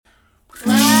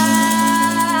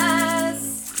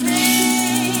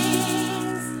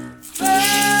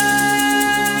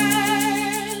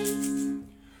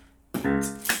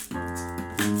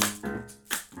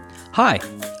Hi,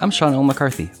 I'm Sean L.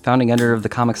 McCarthy, founding editor of The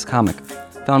Comics Comic,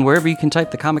 found wherever you can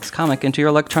type The Comics Comic into your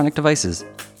electronic devices.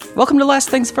 Welcome to Last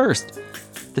Things First,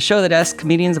 the show that asks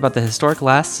comedians about the historic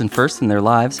lasts and firsts in their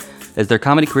lives as their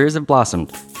comedy careers have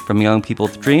blossomed, from young people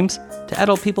with dreams to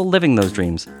adult people living those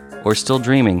dreams, or still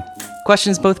dreaming.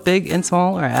 Questions both big and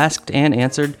small are asked and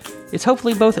answered. It's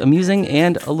hopefully both amusing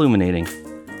and illuminating.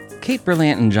 Kate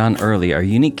Berlant and John Early are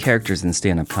unique characters in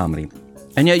stand-up comedy,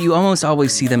 and yet you almost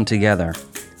always see them together,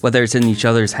 whether it's in each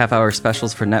other's half-hour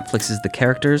specials for Netflix's The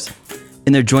Characters,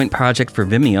 in their joint project for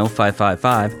Vimeo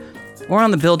 555, or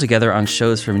on the bill together on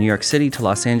shows from New York City to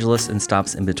Los Angeles and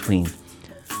stops in between.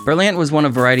 Berlant was one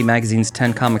of Variety magazine's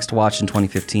 10 comics to watch in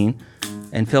 2015,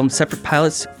 and filmed separate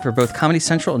pilots for both Comedy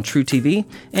Central and truTV,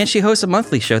 and she hosts a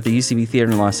monthly show at the UCB Theater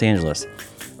in Los Angeles.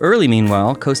 Early,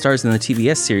 meanwhile, co-stars in the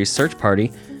TBS series Search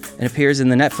Party, and appears in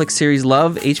the Netflix series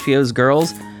Love, HBO's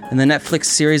Girls, and the Netflix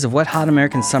series of Wet Hot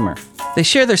American Summer. They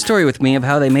share their story with me of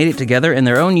how they made it together in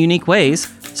their own unique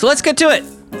ways, so let's get to it!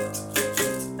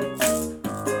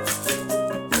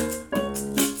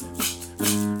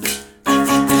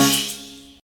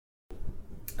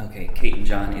 Okay, Kate and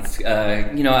John, it's,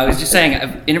 I was just saying,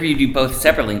 I've interviewed you both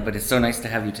separately, but it's so nice to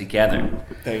have you together.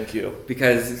 Thank you.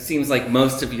 Because it seems like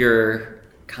most of your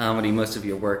comedy, most of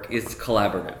your work is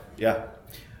collaborative. Yeah.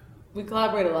 We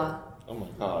collaborate a lot. Oh my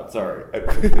God, sorry.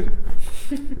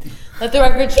 Let the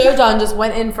record show John just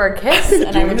went in for a kiss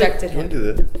and I rejected him. Don't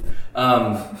do that.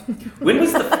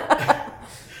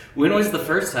 When was the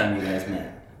first time you guys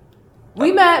met?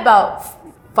 We met about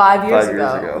 5 years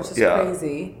ago, which is yeah.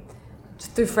 crazy.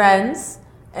 Just through friends,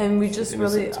 and we just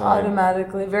really time.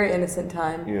 automatically, very innocent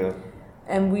time. Yeah.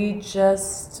 And we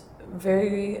just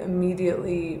very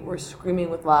immediately were screaming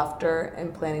with laughter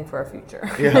and planning for our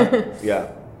future. Yeah,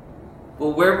 yeah.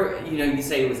 Well, where were, you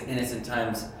say it was innocent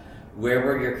times, where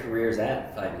were your careers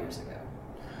at 5 years ago?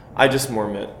 I just more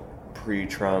meant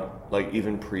pre-Trump, like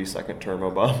even pre-second term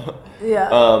Obama. Yeah.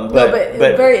 But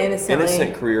very innocently.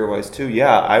 Innocent career-wise too.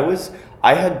 Yeah,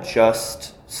 I had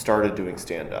just started doing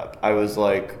stand-up. I was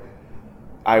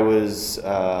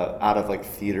out of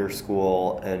theater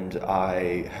school, and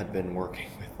I had been working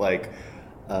with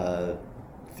a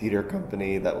theater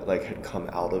company that had come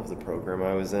out of the program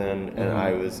I was in,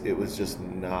 and it was just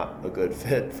not a good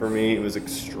fit for me. It was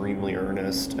extremely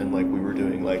earnest, and we were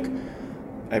doing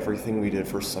everything we did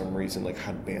for some reason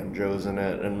had banjos in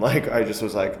it, and I just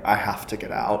was I have to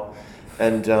get out,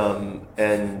 and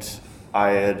I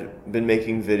had been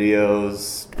making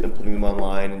videos and putting them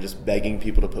online and just begging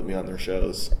people to put me on their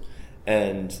shows.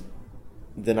 And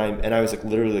then I was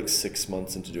literally 6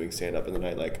 months into doing stand-up, and then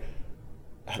I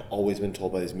had always been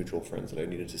told by these mutual friends that I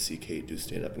needed to see Kate do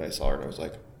stand-up, and I saw her and I was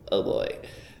like, oh boy.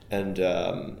 And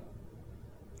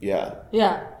yeah.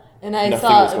 Yeah. And I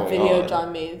saw a video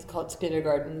John made. It's called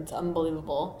Kindergarten. It's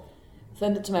unbelievable.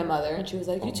 Sent it to my mother, and she was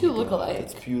like, you two look alike.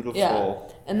 It's beautiful. Yeah.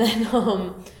 And then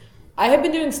I had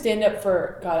been doing stand-up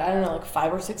for,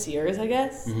 5 or 6 years, I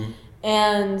guess. Mm-hmm.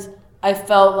 And I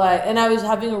felt and I was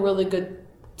having a really good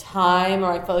time,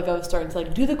 or I felt I was starting to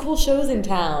do the cool shows in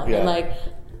town. Yeah. And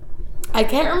I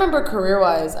can't remember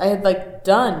career-wise. I had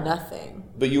done nothing.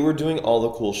 But you were doing all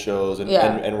the cool shows, and,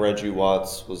 yeah. and Reggie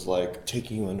Watts was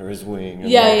taking you under his wing. And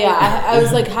yeah. I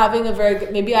was having a very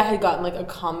good, maybe I had gotten a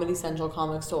Comedy Central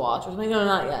comics to watch or something. No,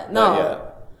 not yet. No.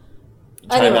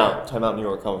 Not yet. Time out New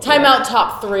York Comics. Time out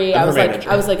top 3. I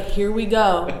was here we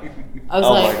go. I was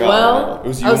my God. it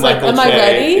was you, am I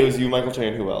ready? It was you, Michael Che,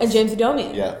 and who else? And James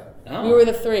Adomian. Yeah. Oh. We were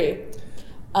the 3.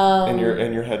 And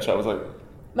your headshot was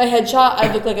my headshot,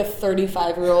 I looked like a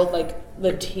 35-year-old,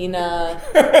 Latina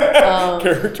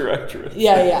character actress.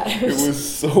 Yeah. It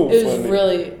was so funny. It was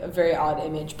really a very odd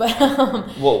image, but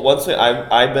well, one thing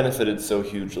I benefited so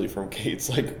hugely from Kate's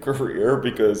career,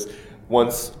 because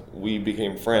once we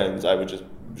became friends, I would just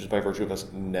by virtue of us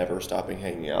never stopping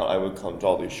hanging out, I would come to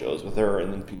all these shows with her,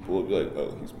 and then people would be like,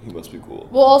 "Oh, he must be cool."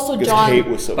 Well, also because John, Kate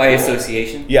was so by cool.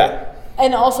 association. Yeah.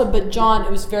 And also, but John,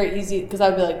 it was very easy because I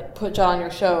would be put John on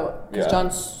your show because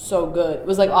John's so good. It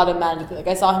was automatically.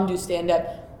 I saw him do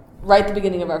stand-up right at the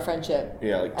beginning of our friendship.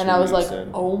 Yeah, and I was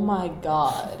oh my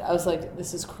God. I was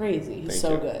this is crazy. He's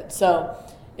so good. So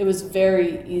it was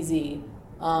very easy.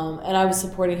 And I was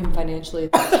supporting him financially.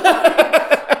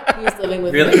 He was living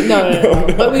with me. No.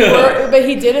 But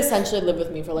he did essentially live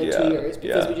with me for 2 years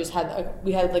because we just had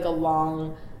a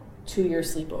long 2-year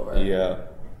sleepover. Yeah.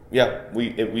 Yeah,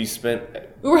 we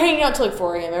were hanging out till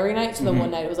 4 a.m. every night, so then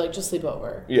one night it was just sleep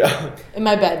over. Yeah. In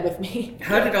my bed with me.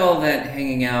 How did all that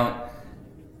hanging out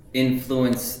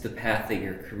influence the path that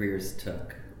your careers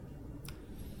took?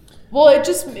 Well,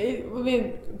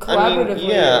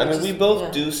 collaboratively. We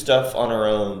both do stuff on our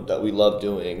own that we love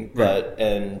doing, but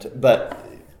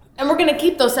and we're gonna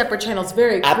keep those separate channels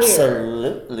very clear.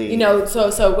 Absolutely.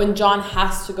 So when John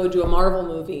has to go do a Marvel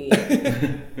movie,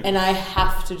 and I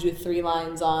have to do 3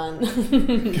 lines on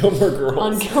Gilmore Girls.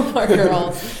 On Gilmore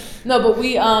Girls. No, but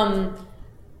we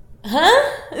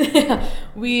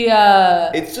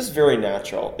It's just very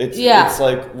natural. It's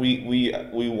like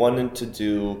we wanted to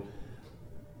do.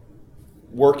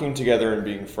 Working together and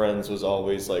being friends was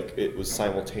always like, it was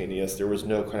simultaneous. There was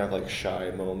no kind of like shy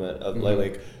moment of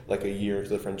like a year into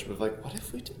the friendship of like, what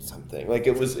if we did something? Like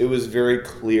it was very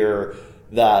clear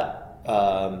that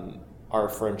our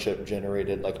friendship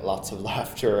generated like lots of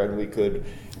laughter, and we could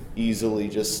easily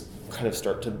just kind of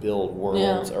start to build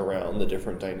worlds around the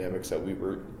different dynamics that we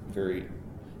were very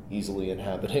easily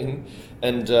inhabiting,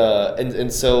 and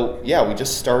so we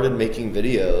just started making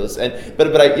videos,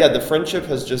 but the friendship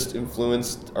has just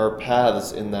influenced our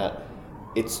paths in that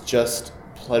it's just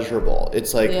pleasurable.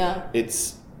 It's like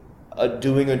it's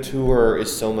doing a tour is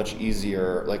so much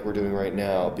easier, like we're doing right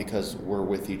now, because we're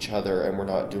with each other and we're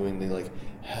not doing the like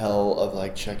hell of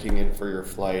like checking in for your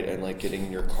flight and like getting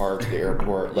in your car to the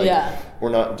airport. Like we're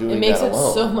not doing that alone. It makes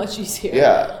it so much easier.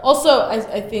 Yeah. Also,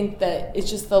 I think that it's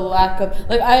just the lack of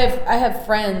like I have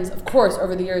friends, of course,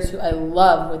 over the years who I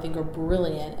love, who I think are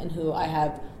brilliant, and who I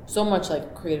have so much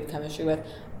like creative chemistry with.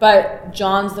 But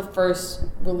John's the first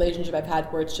relationship I've had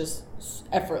where it's just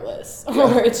effortless,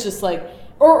 or it's just like,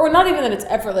 or not even that it's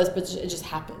effortless, but it just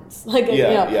happens. Like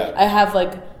I have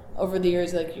like. Over the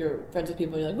years, like you're friends with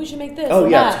people, and you're like, we should make this. Oh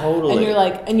and yeah, that. totally. And you're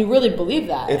like, and you really believe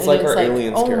that. It's and like our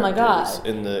aliens oh characters my God.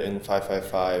 in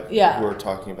 555. Who are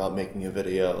talking about making a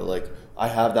video. Like I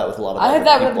have that with a lot of. I have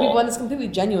that people. with people, and it's completely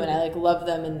genuine. I like love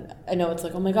them, and I know it's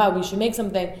like, oh my God, we should make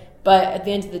something. But at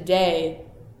the end of the day,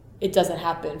 it doesn't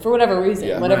happen for whatever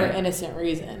reason, whatever innocent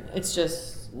reason. It's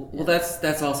just. Well,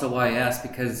 that's also why I asked,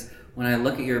 because when I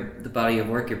look at the body of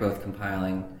work you're both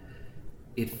compiling,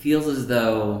 it feels as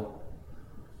though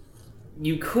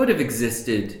you could have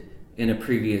existed in a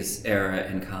previous era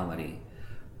in comedy,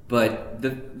 but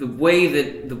the way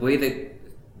that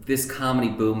this comedy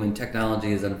boom and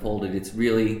technology has unfolded, it's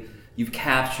really, you've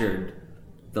captured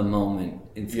the moment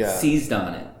and seized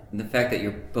on it, and the fact that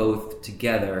you're both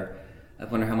together, I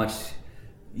wonder how much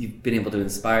you've been able to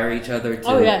inspire each other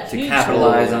to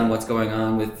capitalize on what's going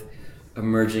on with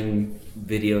emerging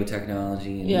video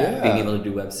technology and being able to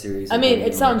do web series. I mean,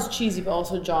 it sounds cheesy, but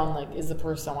also John like is the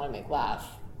person I want to make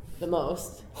laugh the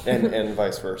most, and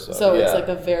vice versa. So it's like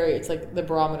it's like the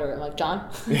barometer. I'm like, John.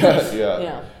 No,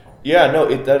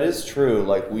 that is true.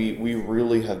 Like we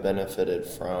really have benefited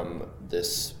from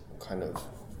this kind of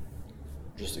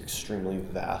just extremely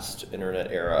vast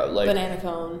internet era, like banana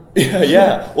phone.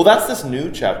 Yeah. Well, that's this new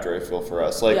chapter, I feel, for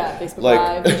us. Like Facebook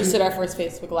Live. We just did our first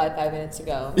Facebook Live 5 minutes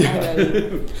ago.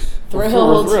 Already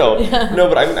thrilled. No,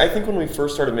 but I think when we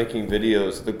first started making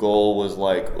videos, the goal was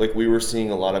like we were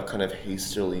seeing a lot of kind of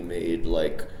hastily made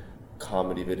like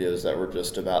comedy videos that were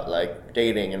just about like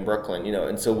dating in Brooklyn,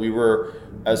 and so we were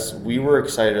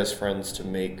excited as friends to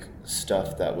make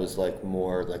stuff that was like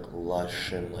more like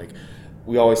lush, and like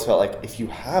we always felt like if you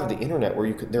have the internet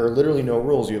where there are literally no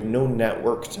rules, you have no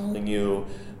network telling you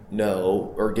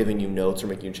no or giving you notes or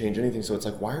making you change anything. So it's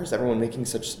like, why is everyone making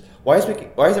stuff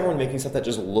that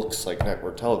just looks like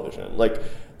network television? Like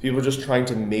people are just trying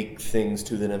to make things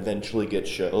to then eventually get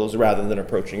shows, rather than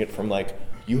approaching it from like,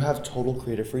 you have total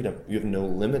creative freedom. You have no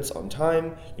limits on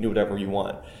time. You do whatever you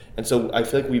want. And so I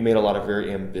feel like we made a lot of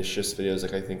very ambitious videos.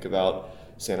 Like I think about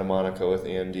Santa Monica with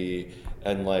Andy,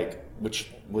 and like,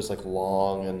 which was like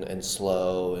long and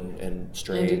slow and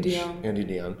strange. Andy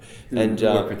Dion. And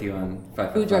worked with you on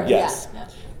 555. Yes. Yeah.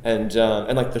 And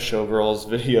like the Showgirls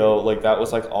video, like that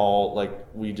was like all, like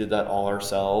we did that all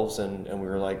ourselves, and we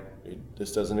were like,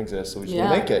 this doesn't exist, so we just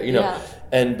want to make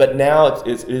it, but now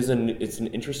it's an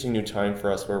interesting new time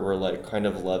for us where we're like kind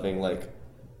of loving like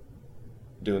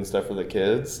doing stuff for the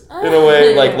kids in a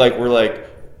way, like we're like,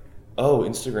 oh,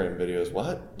 Instagram videos,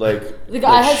 what? Like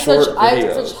I had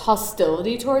such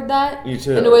hostility toward that. You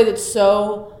too. In a way that's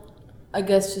so, I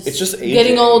guess, it's just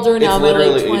getting older now, in my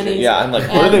late 20s. Yeah, I'm like,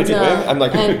 what are they doing? I'm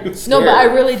like, no, but I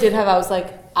really did have. I was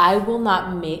like, I will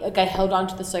not make. Like, I held on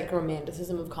to this like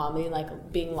romanticism of comedy and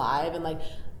like being live and like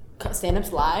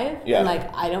stand-up's live. Yeah. And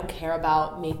like, I don't care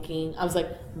about making. I was like,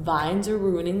 Vines are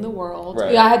ruining the world.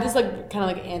 Right. Yeah, I had this like kind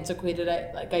of like antiquated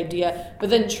like idea, but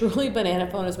then truly,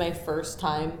 Banana Phone was my first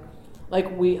time. Like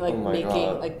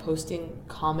like posting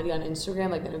comedy on Instagram,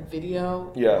 like in a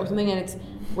video or something, and it's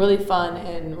really fun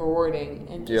and rewarding,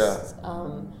 and just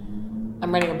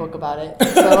I'm writing a book about it.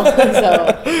 So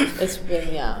it's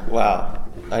been, yeah. Wow.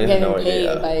 I had no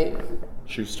idea. By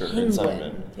Schuster and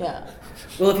Simon. Yeah.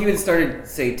 Well, if you had started,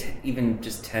 say, even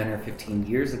just 10 or 15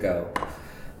 years ago,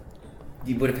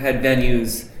 you would have had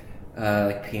venues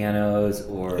like Pianos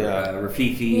or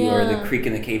Rafifi or the Creek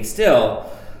in the Cave still,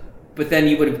 but then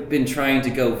you would have been trying to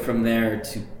go from there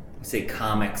to, say,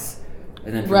 comics,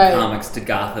 and then from comics to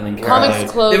Gotham and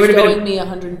comics closed, owing me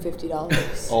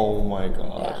 $150. Oh my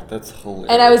god, that's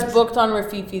hilarious! And I was booked on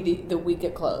Rafifi the week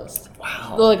it closed.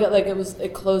 Wow. So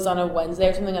it closed on a Wednesday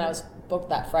or something, and I was booked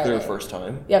that Friday. For your first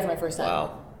time? Yeah, for my first time.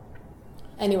 Wow.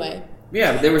 Anyway.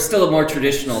 Yeah, but there was still a more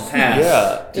traditional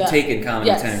path to take in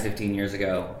comedy 10 or 15 years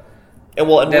ago. And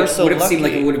that we're so would have lucky. seemed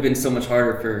like it would have been so much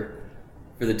harder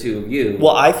for the two of you.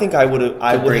 Well, I think I would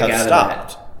have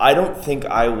stopped. I don't think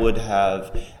I would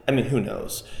have. I mean, who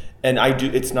knows? And I do.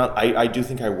 It's not. I do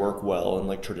think I work well in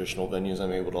like traditional venues.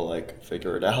 I'm able to like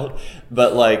figure it out.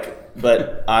 But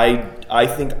I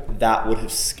think that would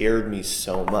have scared me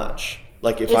so much.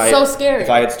 Like if if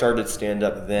I had started stand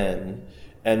up then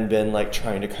and been like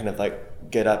trying to kind of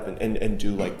like get up and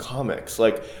do like comics,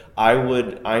 like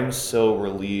I'm so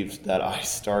relieved that I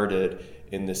started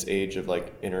in this age of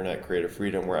like internet creative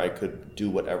freedom where I could do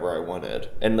whatever I wanted,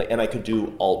 and I could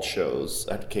do alt shows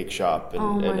at Cake Shop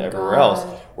and everywhere else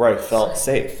where I felt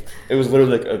safe. It was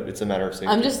literally like it's a matter of safety.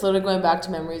 I'm just literally going back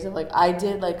to memories of like I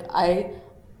did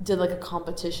like a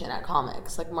competition at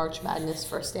comics, like March Madness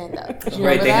for stand-up.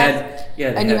 Right, they had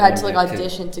and you had to like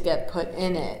audition to get put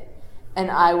in it. And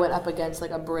I went up against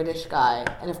like a British guy,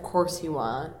 and of course he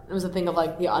won. It was a thing of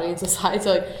like the audience aside.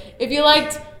 So like, if you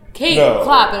liked Kate,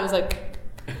 clap. And it was like,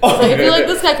 if you like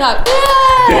this guy, clap.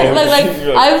 Yeah!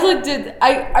 I was like,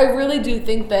 I really do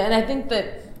think that, and I think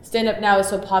that stand-up now is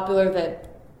so popular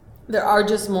that there are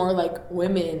just more like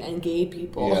women and gay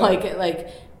people like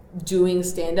doing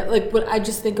stand-up. Like when I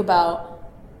just think about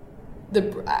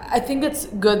I think it's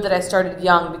good that I started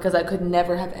young because I could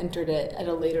never have entered it at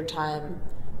a later time.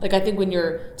 Like I think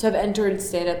to have entered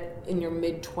stand-up in your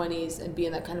mid-20s and be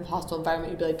in that kind of hostile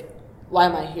environment, you'd be like, why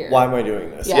am I here? Why am I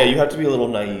doing this? Yeah, you have to be a little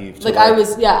naive. I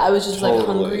was just like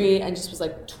hungry and just was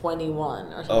like 21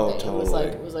 or something. Oh, totally.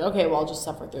 It was like, okay, well I'll just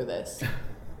suffer through this.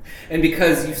 And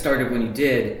because you started when you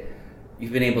did,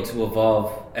 you've been able to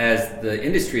evolve as the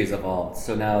industry has evolved.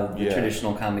 So now the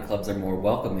traditional comedy clubs are more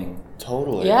welcoming.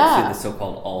 Totally. Yeah. To the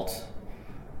so-called alt.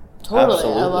 Totally.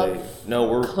 Absolutely. I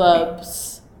love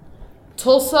clubs.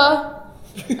 Tulsa,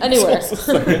 anywhere.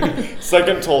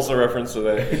 Second Tulsa reference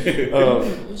today.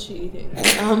 What's she eating?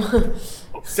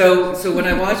 So when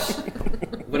I watched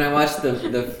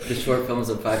the short films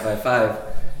of 555,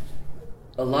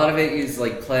 a lot of it is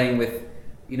like playing with,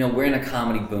 we're in a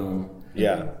comedy boom.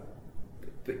 Yeah.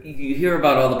 But you hear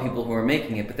about all the people who are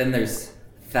making it, but then there's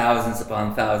thousands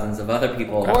upon thousands of other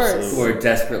people who are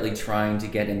desperately trying to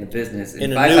get in the business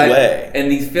in a new way.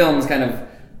 And these films kind of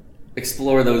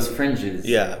explore those fringes.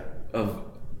 Yeah. Of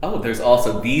there's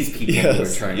also these people who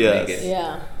are trying to make it.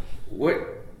 Yeah.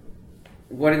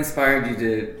 What inspired you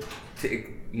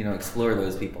to explore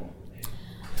those people?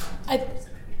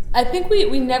 I think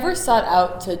we never sought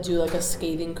out to do like a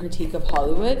scathing critique of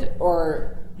Hollywood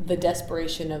or the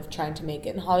desperation of trying to make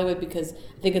it in Hollywood, because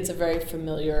I think it's a very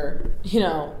familiar,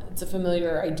 it's a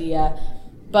familiar idea,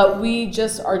 but we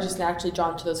just are just naturally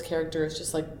drawn to those characters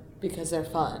just like because they're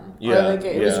fun. Yeah.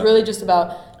 It was really just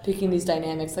about picking these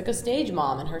dynamics, like a stage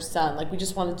mom and her son. Like we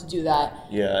just wanted to do that.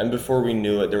 Yeah, and before we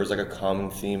knew it, there was like a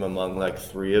common theme among like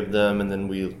three of them, and then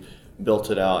we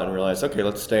built it out and realized, okay,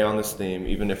 let's stay on this theme,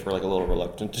 even if we're like a little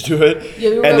reluctant to do it.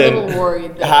 Yeah, we were and a then little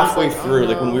worried. Halfway through,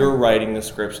 like when we were writing the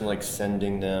scripts and like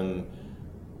sending them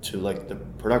to like the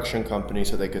production company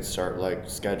so they could start like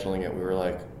scheduling it, we were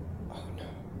like, oh no.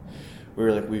 We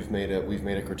were like, we've made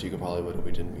a critique of Hollywood and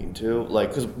we didn't mean to, like,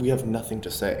 because we have nothing to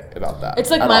say about that.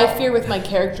 It's like my fear with my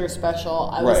character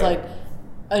special. I was like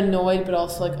annoyed, but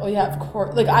also like, oh yeah, of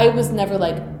course. Like I was never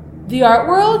like, the art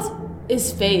world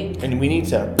is fake, and we need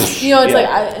to. It's like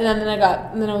and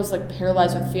then I was like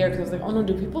paralyzed with fear because I was like, oh no,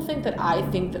 do people think that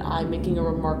I'm making a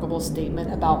remarkable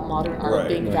statement about modern art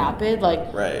being vapid? Like,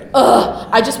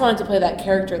 I just wanted to play that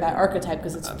character, that archetype,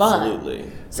 because it's fun. Absolutely.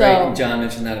 So John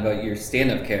mentioned that about your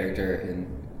stand-up character in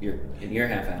your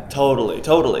half hour. Totally.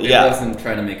 It wasn't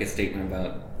trying to make a statement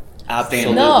about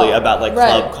absolutely about like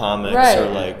club comics or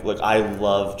like I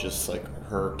love just like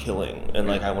her killing and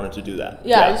like I wanted to do that.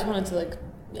 Yeah, I just wanted to like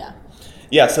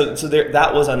Yeah, so there,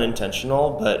 that was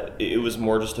unintentional, but it was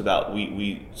more just about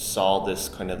we saw this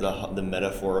kind of the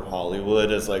metaphor of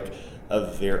Hollywood as like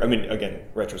I mean, again,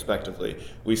 retrospectively,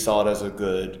 we saw it as a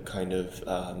good kind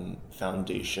of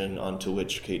foundation onto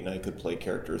which Kate and I could play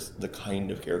characters, the kind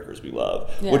of characters we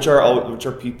love, which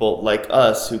are people like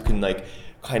us who can like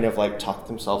kind of like talk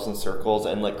themselves in circles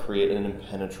and like create an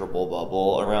impenetrable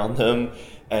bubble around them,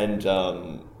 and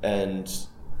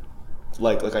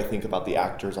like I think about the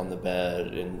actors on the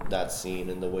bed in that scene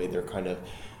and the way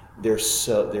they're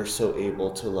so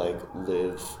able to like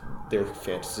live their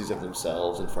fantasies of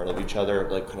themselves in front of each other,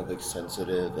 like kind of like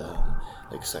sensitive,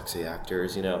 like sexy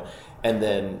actors, you know. And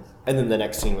then the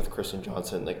next scene with Kristen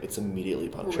Johnson, like it's immediately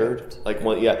punctured. Like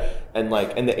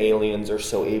and the aliens are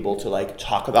so able to like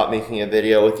talk about making a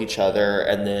video with each other,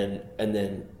 and then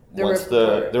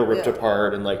they're ripped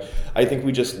apart, and like I think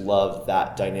we just love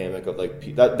that dynamic of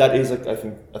like that is like I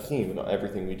think a theme in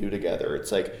everything we do together.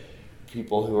 It's like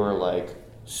people who are like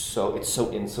it's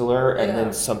so insular, and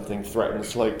then something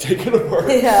threatens to like take it apart.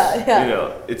 You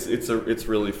know, it's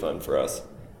really fun for us.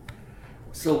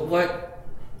 So what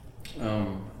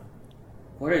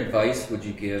advice would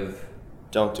you give?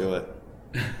 Don't do it.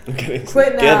 I'm kidding.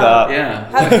 Quit now. Give up. Yeah.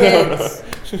 Have kids.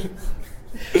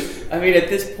 I mean, at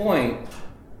this point,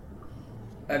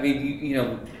 I mean, you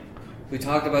know, we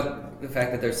talked about the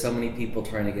fact that there's so many people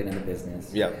trying to get into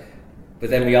business. Yeah. But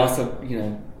then we also, you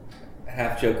know,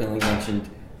 half-jokingly mentioned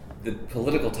the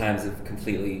political times have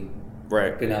completely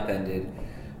been upended.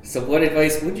 So what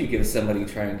advice would you give somebody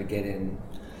trying to get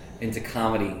into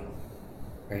comedy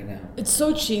right now? It's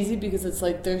so cheesy because it's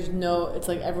like it's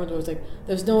like everyone's always like,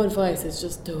 there's no advice, it's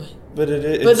just do it. But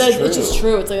it's true. It's just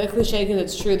true. It's like a cliche because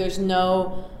it's true. There's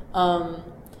no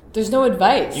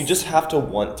advice. You just have to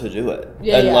want to do it.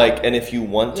 And if you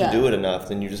want to do it enough,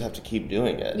 then you just have to keep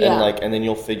doing it. Yeah. And then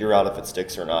you'll figure out if it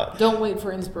sticks or not. Don't wait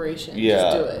for inspiration. Yeah.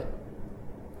 Just do it.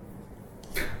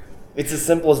 It's as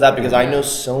simple as that, because I know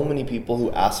so many people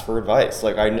who ask for advice.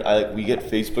 Like we get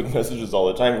Facebook messages all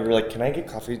the time where we're like, "Can I get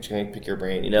coffee? Can I pick your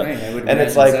brain?" You know, right, I would and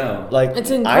it's like, so. It's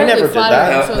I never did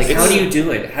that. How do you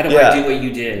do it? How do I do what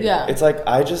you did? Yeah, it's like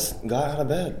I just got out of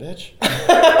bed, bitch.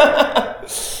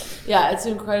 Yeah, it's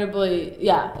incredibly.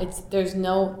 Yeah, there's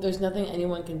nothing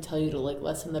anyone can tell you to like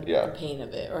lessen the pain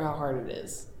of it or how hard it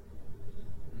is.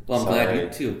 Well, I'm glad you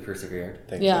too persevered.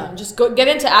 Thank you. Just go get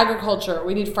into agriculture.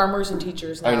 We need farmers and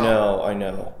teachers now. I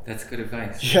know. That's good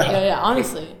advice. Yeah.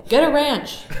 Honestly, get a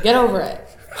ranch. Get over it.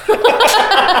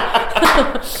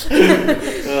 That's it.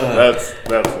 That's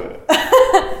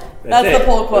the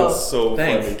pull quote. That's so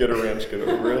Thanks. funny. Get a ranch. Get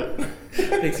over it.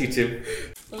 Thanks, you too.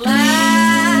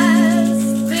 Last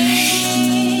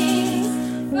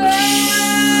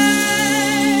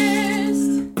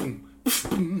things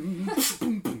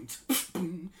first.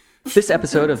 This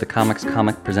episode of the Comics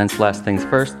Comic Presents Last Things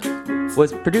First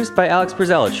was produced by Alex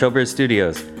Brazell at Showbiz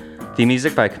Studios. Theme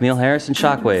music by Camille Harris and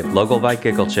Shockwave, logo by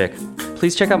Giggle Chick.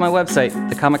 Please check out my website,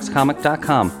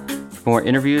 thecomicscomic.com, for more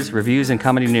interviews, reviews, and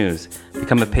comedy news.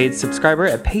 Become a paid subscriber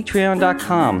at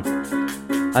patreon.com.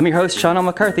 I'm your host, Sean L.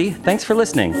 McCarthy. Thanks for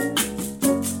listening.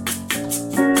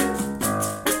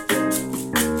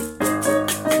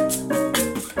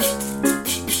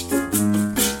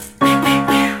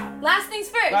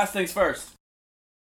 Last things first.